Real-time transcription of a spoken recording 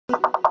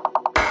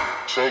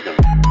Shaken.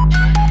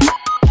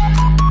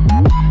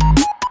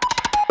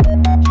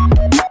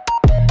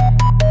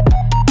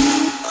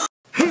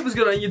 Hey, what's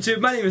going on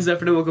YouTube? My name is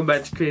Zephyr and welcome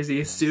back to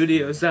Crazy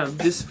Studios.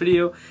 This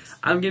video,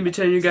 I'm going to be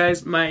telling you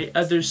guys my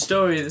other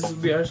story. This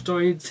will be our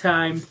story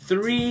time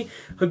 3.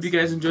 Hope you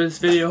guys enjoyed this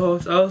video.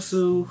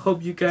 Also,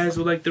 hope you guys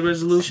will like the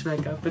resolution I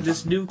got for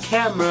this new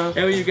camera.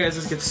 Anyway, you guys,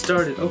 let's get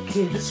started.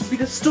 Okay, this will be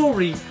the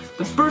story.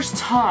 The first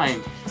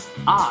time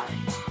I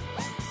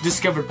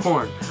discovered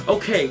porn.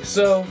 Okay,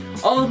 so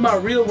all of my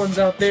real ones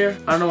out there,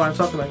 I don't know why I'm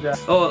talking like that.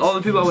 Oh, all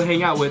the people I would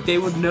hang out with, they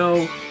would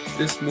know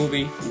this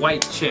movie,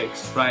 White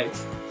Chicks, right?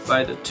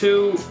 By the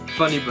two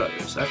funny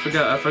brothers. I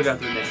forgot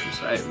their names.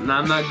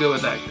 I'm not good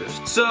with actors.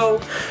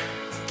 So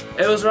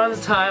it was around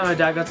the time my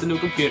dad got the new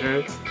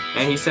computer,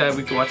 and he said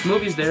we could watch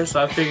movies there.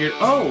 So I figured,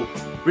 oh,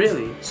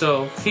 really?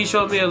 So he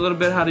showed me a little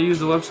bit how to use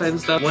the website and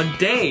stuff. One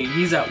day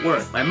he's at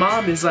work. My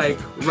mom is like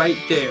right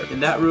there in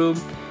that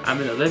room. I'm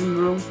in the living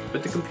room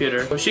with the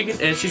computer. So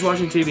she's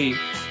watching TV.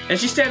 And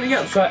she's standing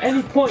up, so at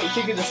any point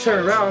she can just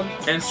turn around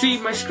and see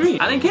my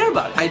screen. I didn't care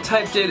about it. I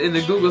typed it in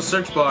the Google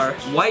search bar,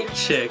 White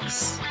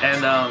Chicks,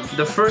 and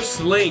the first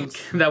link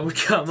that would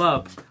come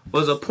up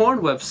was a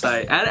porn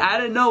website. I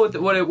didn't know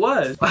what it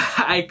was.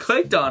 I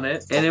clicked on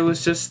it, and it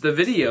was just the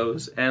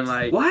videos, and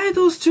like, why are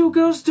those two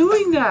girls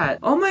doing that?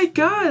 Oh my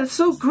god, it's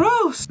so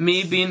gross.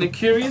 Me being the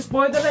curious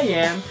boy that I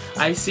am,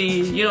 I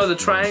see, you know, the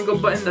triangle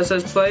button that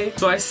says play.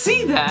 So I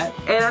see that,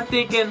 and I'm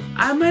thinking,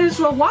 I might as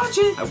well watch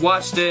it. I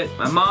watched it.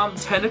 My mom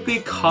technically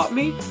caught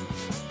me.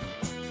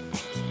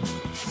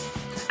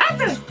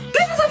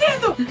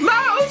 Mom,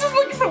 I was just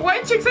looking for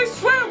White Chicks, I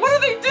swear. What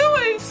are they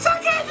doing? Suck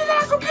it to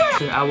that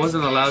computer! I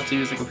wasn't allowed to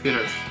use the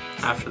computer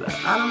after that.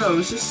 I don't know, it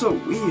was just so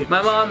weird.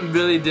 My mom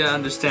really didn't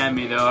understand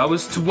me though. I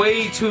was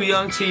way too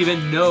young to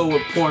even know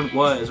what porn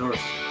was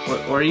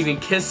or even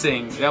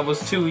kissing. I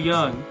was too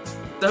young.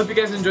 I hope you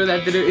guys enjoyed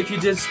that video. If you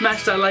did,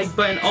 smash that like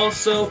button.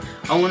 Also,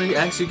 I wanted to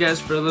ask you guys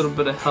for a little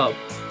bit of help.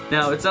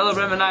 Now, it's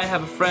LRM and I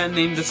have a friend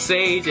named The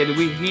Sage, and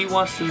he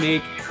wants to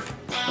make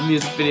a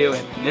music video,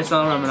 and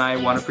LRM and I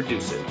want to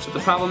produce it. So the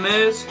problem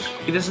is,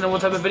 he doesn't know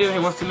what type of video he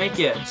wants to make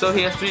yet. So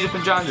he has 3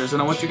 different genres,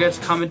 and I want you guys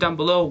to comment down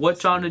below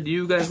what genre do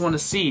you guys want to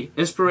see.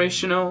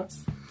 Inspirational,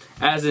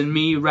 as in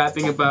me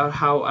rapping about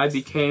how I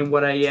became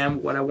what I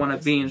am, what I want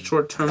to be in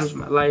short terms of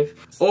my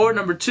life. Or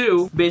number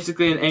 2,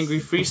 basically an angry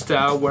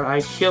freestyle where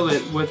I kill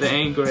it with the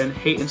anger and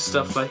hate and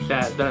stuff like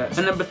that.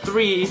 And number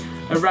 3,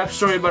 a rap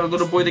story about a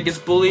little boy that gets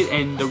bullied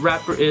and the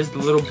rapper is the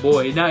little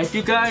boy. Now if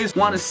you guys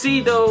want to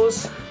see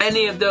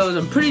any of those,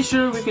 I'm pretty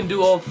sure we can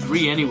do all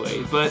 3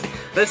 anyway, but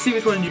let's see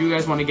which one you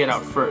guys want to get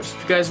out first.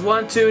 If you guys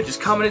want to,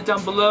 just comment it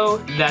down below.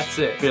 That's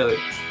it, really.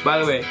 By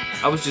the way,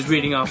 I was just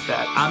reading off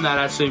that. I'm not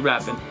actually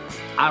rapping.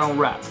 I don't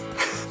rap.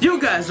 You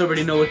guys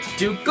already know what to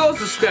do. Go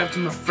subscribe to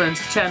my friend's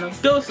channel.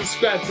 Go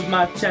subscribe to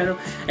my channel.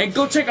 And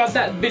go check out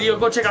that video.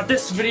 Go check out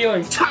this video.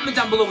 And comment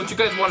down below what you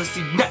guys want to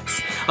see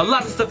next. A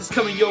lot of stuff is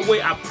coming your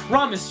way. I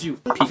promise you.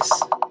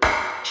 Peace.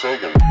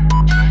 Shaken.